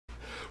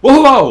Well,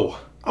 hello!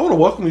 I want to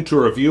welcome you to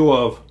a review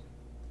of,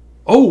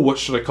 what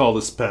should I call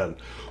this pen?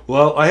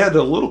 Well, I had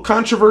a little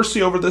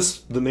controversy over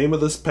the name of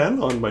this pen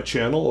on my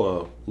channel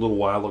a little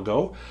while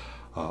ago.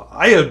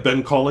 I had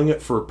been calling it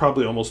for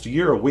probably almost a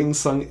year a Wing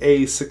Sung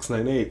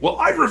A698. Well,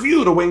 I've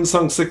reviewed a Wing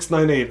Sung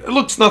 698. It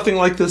looks nothing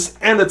like this,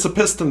 and it's a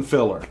piston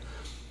filler.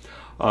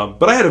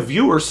 But I had a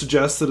viewer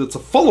suggest that it's a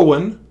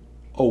Fuliwen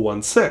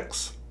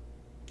 016.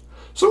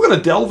 So we're going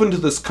to delve into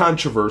this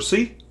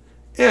controversy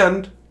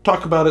and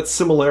talk about its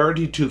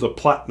similarity to the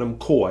Platinum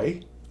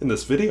Koi in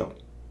this video.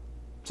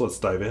 So let's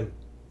dive in.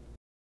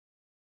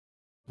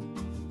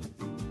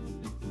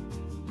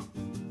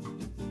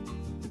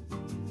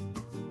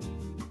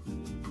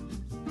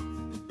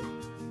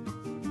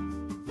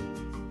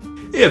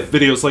 If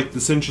videos like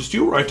this interest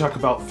you, where I talk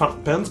about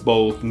fountain pens,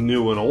 both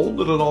new and old,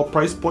 and at all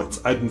price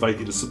points, I'd invite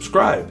you to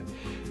subscribe.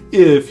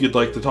 If you'd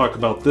like to talk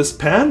about this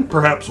pen,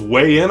 perhaps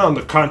weigh in on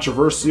the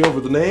controversy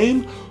over the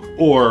name,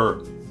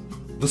 or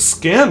the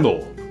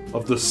scandal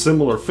of the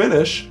similar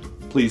finish,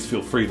 please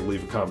feel free to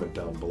leave a comment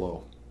down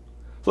below.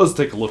 So let's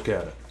take a look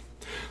at it.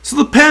 So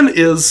the pen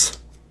is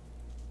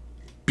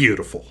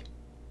beautiful.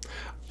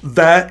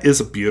 That is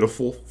a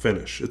beautiful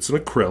finish. It's an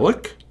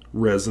acrylic,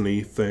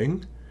 resiny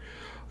thing.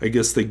 I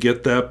guess they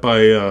get that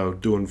by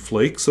doing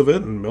flakes of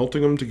it and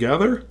melting them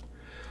together.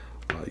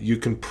 You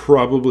can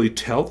probably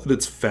tell that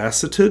it's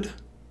faceted.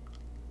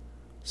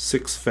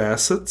 6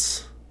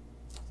 facets.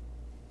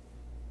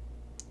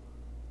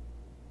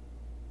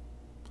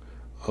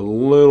 A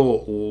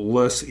little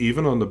less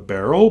even on the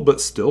barrel,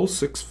 but still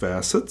 6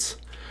 facets.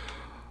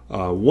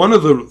 One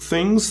of the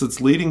things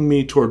that's leading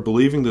me toward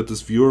believing that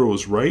this viewer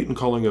was right in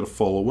calling it a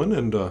Fuliwen,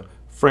 and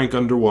Frank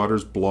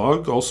Underwater's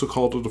blog also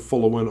called it a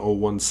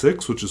Fuliwen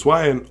 016, which is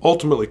why I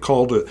ultimately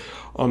called it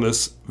on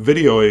this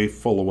video a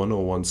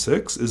Fuliwen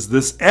 016, is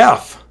this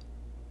F.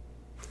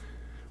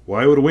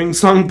 Why would Wing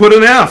Sung put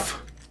an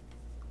F?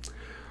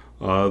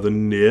 The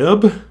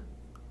nib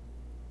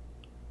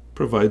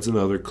provides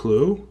another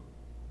clue.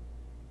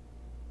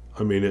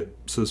 I mean, it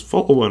says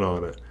Fuliwen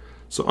on it.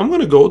 So I'm going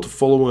to go with the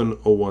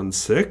Fuliwen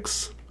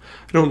 016.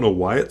 I don't know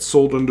why it's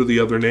sold under the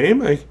other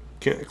name. I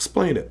can't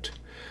explain it.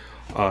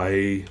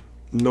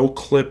 No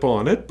clip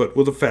on it, but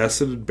with a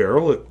faceted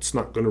barrel, it's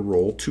not going to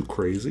roll too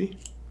crazy.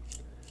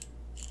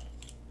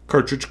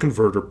 Cartridge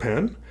converter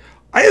pen.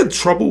 I had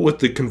trouble with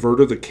the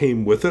converter that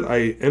came with it.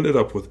 I ended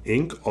up with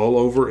ink all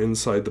over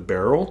inside the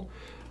barrel.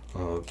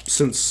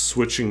 Since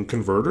switching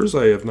converters,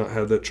 I have not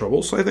had that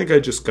trouble, so I think I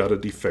just got a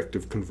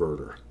defective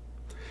converter.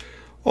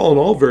 All in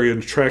all, very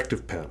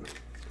attractive pen.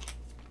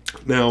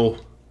 Now,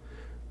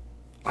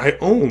 I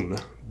own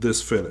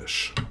this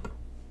finish.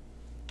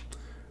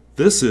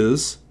 This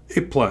is a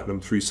Platinum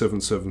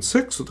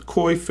 3776 with a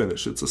Koi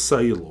finish. It's a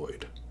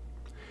celluloid.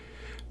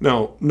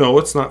 Now, no,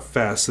 it's not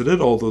faceted,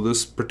 although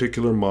this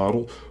particular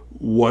model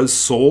was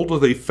sold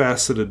with a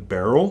faceted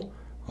barrel.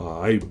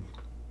 I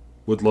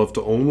would love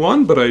to own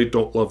one, but I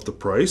don't love the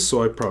price,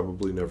 so I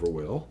probably never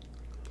will.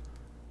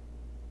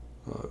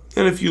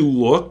 And if you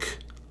look,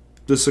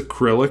 this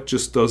acrylic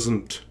just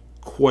doesn't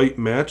quite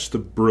match the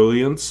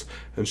brilliance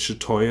and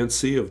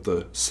chatoyancy of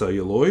the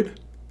celluloid.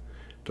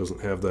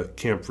 Doesn't have that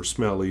camphor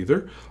smell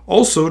either.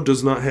 Also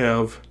does not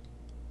have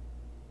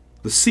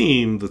the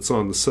seam that's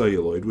on the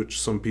celluloid,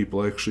 which some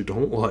people actually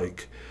don't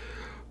like.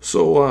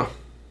 So,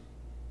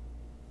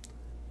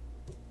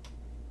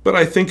 but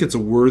I think it's a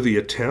worthy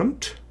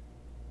attempt.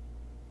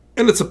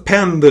 And it's a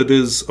pen that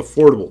is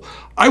affordable.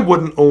 I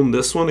wouldn't own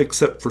this one,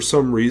 except for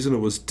some reason it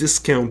was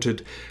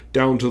discounted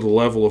down to the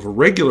level of a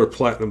regular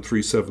Platinum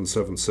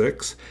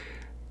 3776.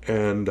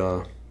 And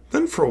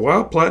then for a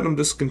while, Platinum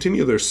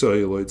discontinued their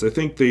celluloids. I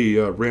think they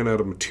ran out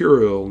of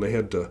material and they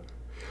had to...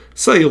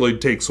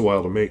 Celluloid takes a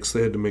while to make, so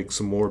they had to make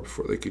some more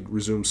before they could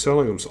resume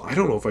selling them. So I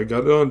don't know if I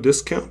got it on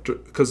discount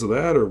because of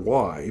that or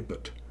why,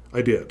 but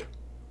I did.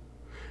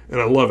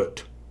 And I love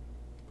it.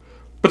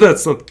 But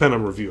that's not the pen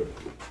I'm reviewing.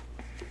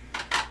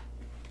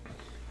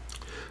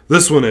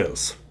 This one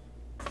is.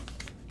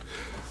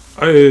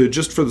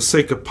 Just for the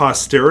sake of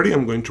posterity,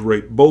 I'm going to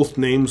write both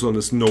names on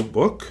this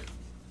notebook.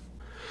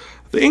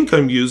 The ink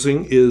I'm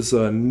using is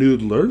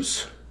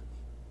Noodler's.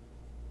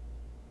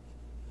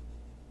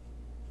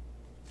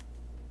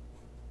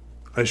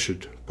 I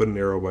should put an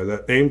arrow by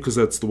that name because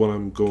that's the one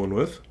I'm going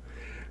with.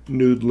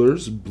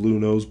 Noodler's Blue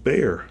Nose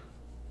Bear,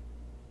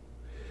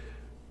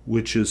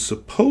 which is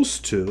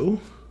supposed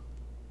to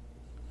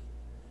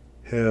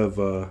have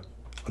a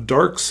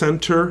dark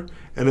center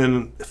and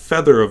then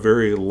feather a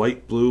very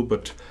light blue,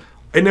 but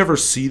I never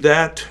see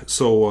that,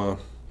 so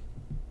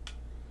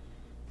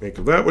make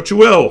of that what you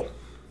will.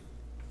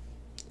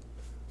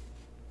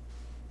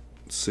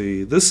 Let's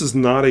see, this is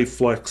not a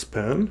flex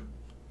pen.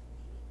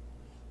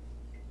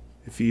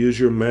 If you use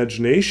your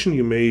imagination,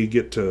 you may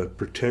get to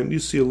pretend you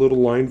see a little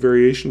line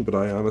variation, but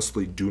I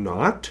honestly do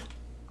not.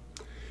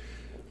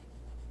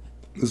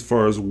 As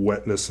far as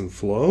wetness and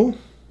flow,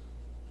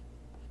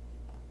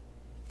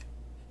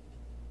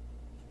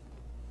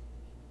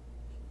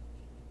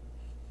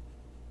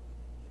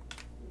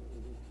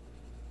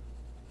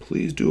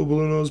 please do a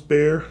blue nose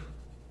bear.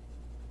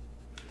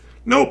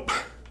 Nope.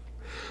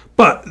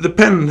 But the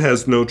pen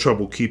has no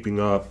trouble keeping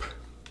up.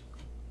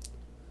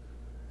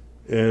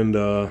 And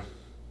the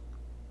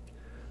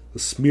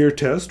smear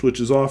test, which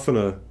is often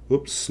a,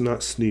 whoops,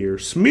 not sneer,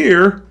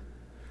 smear.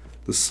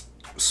 The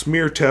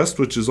smear test,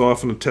 which is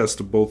often a test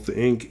of both the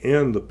ink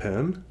and the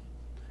pen.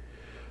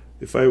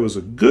 If I was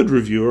a good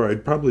reviewer,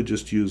 I'd probably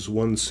just use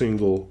one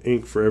single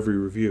ink for every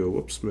review.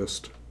 Whoops,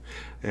 missed.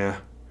 Yeah.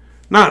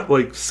 Not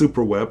like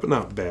super wet, but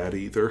not bad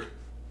either.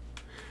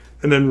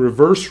 And then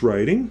reverse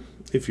writing,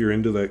 if you're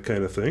into that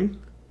kind of thing.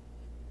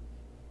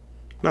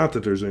 Not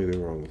that there's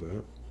anything wrong with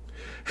that.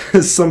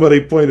 As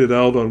somebody pointed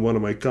out on one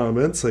of my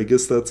comments, I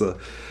guess that's a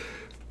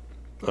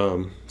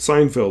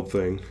Seinfeld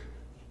thing.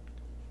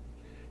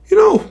 You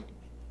know,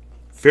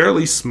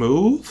 fairly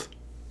smooth.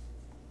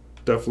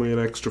 Definitely an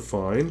extra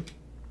fine.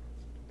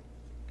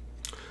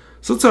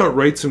 So that's how it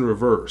writes in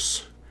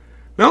reverse.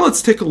 Now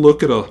let's take a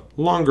look at a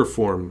longer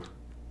form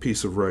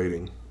piece of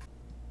writing.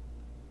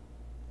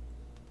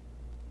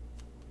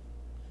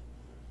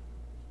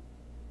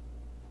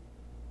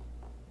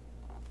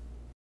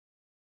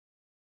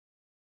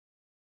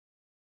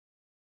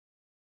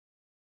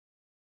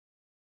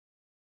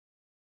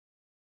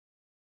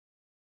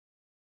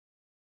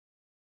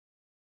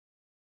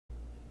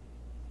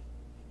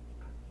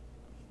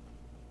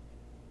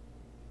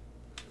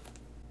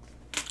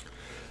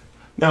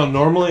 Now,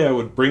 normally I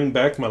would bring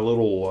back my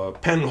little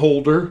pen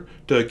holder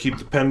to keep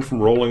the pen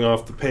from rolling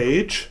off the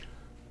page,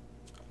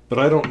 but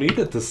I don't need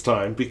it this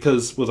time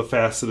because with a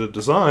faceted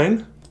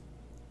design,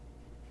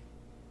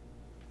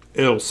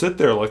 it'll sit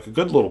there like a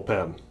good little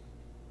pen.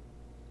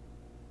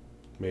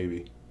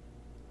 Maybe.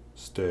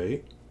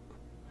 Stay.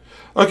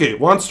 Okay, it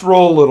wants to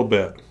roll a little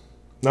bit.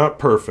 Not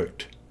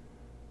perfect.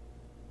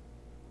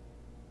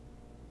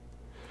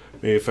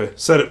 Maybe if I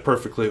said it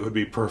perfectly, it would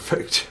be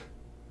perfect.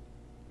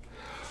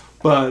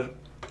 But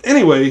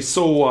anyway,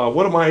 so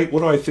what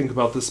do I think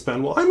about this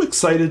pen? Well, I'm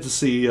excited to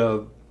see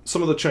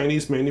some of the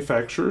Chinese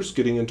manufacturers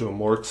getting into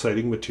more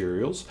exciting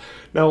materials.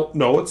 Now,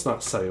 no, it's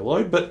not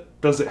celluloid, but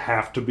does it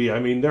have to be? I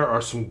mean, there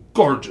are some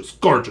gorgeous,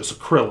 gorgeous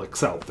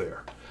acrylics out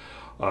there.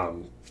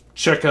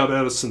 Check out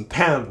Edison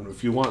Pen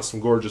if you want some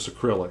gorgeous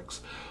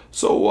acrylics.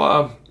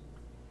 So,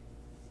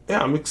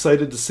 yeah, I'm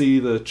excited to see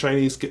the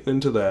Chinese getting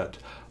into that.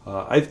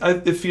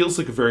 It feels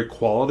like a very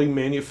quality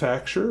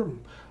manufacturer.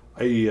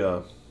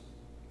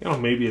 You know,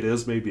 maybe it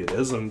is, maybe it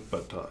isn't,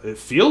 but it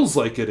feels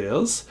like it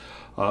is.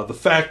 The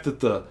fact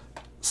that the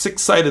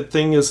six-sided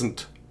thing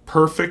isn't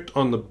perfect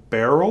on the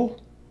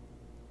barrel,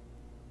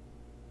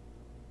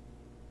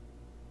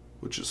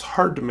 which is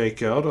hard to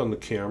make out on the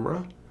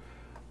camera,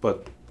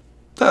 but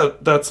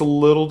that's a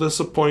little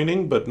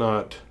disappointing, but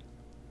not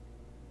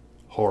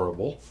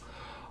horrible.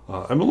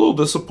 I'm a little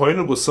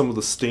disappointed with some of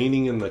the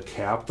staining in the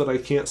cap that I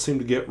can't seem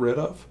to get rid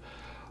of,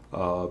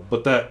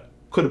 but that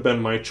could have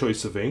been my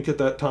choice of ink at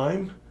that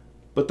time.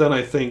 But then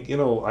I think, you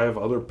know, I have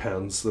other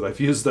pens that I've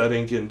used that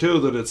ink in too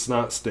that it's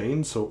not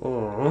stained,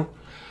 so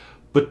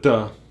But,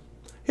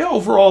 yeah,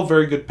 overall,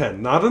 very good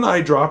pen. Not an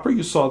eyedropper.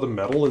 You saw the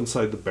metal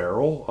inside the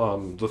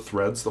barrel, the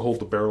threads that hold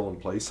the barrel in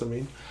place, I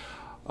mean.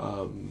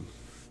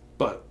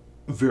 But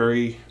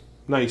very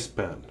nice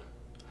pen.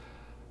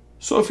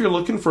 So if you're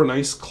looking for a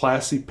nice,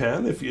 classy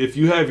pen, if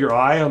you have your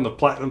eye on the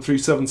Platinum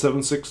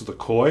 3776 of the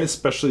Koi,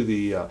 especially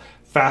the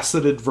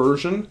faceted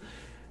version,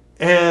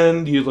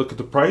 and you look at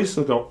the price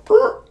and go,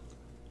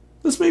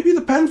 this may be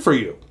the pen for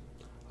you.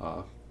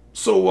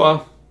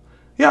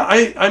 Yeah,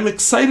 I'm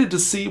excited to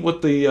see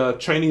what the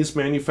Chinese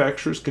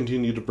manufacturers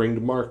continue to bring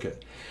to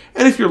market.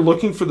 And if you're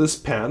looking for this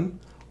pen,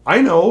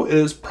 I know it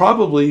is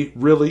probably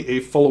really a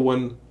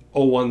Fuliwen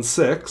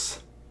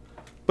 016,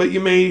 but you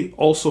may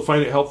also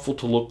find it helpful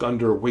to look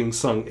under Wing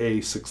Sung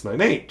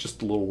A698.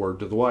 Just a little word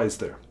to the wise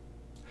there.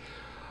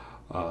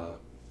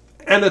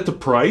 And at the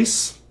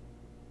price,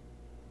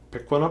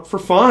 pick one up for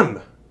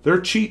fun.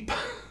 They're cheap.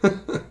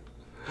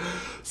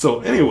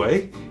 So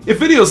anyway, if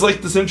videos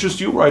like this interest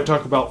you, where I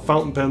talk about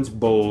fountain pens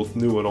both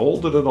new and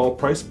old and at all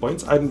price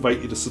points, I'd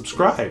invite you to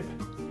subscribe.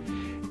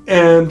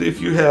 And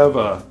if you have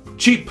a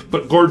cheap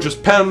but gorgeous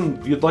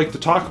pen you'd like to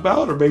talk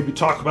about, or maybe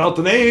talk about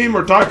the name,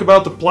 or talk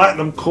about the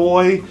Platinum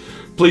Koi,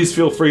 please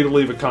feel free to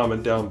leave a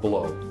comment down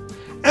below.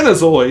 And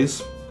as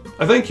always,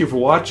 I thank you for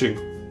watching.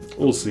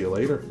 We'll see you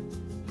later.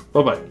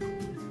 Bye-bye.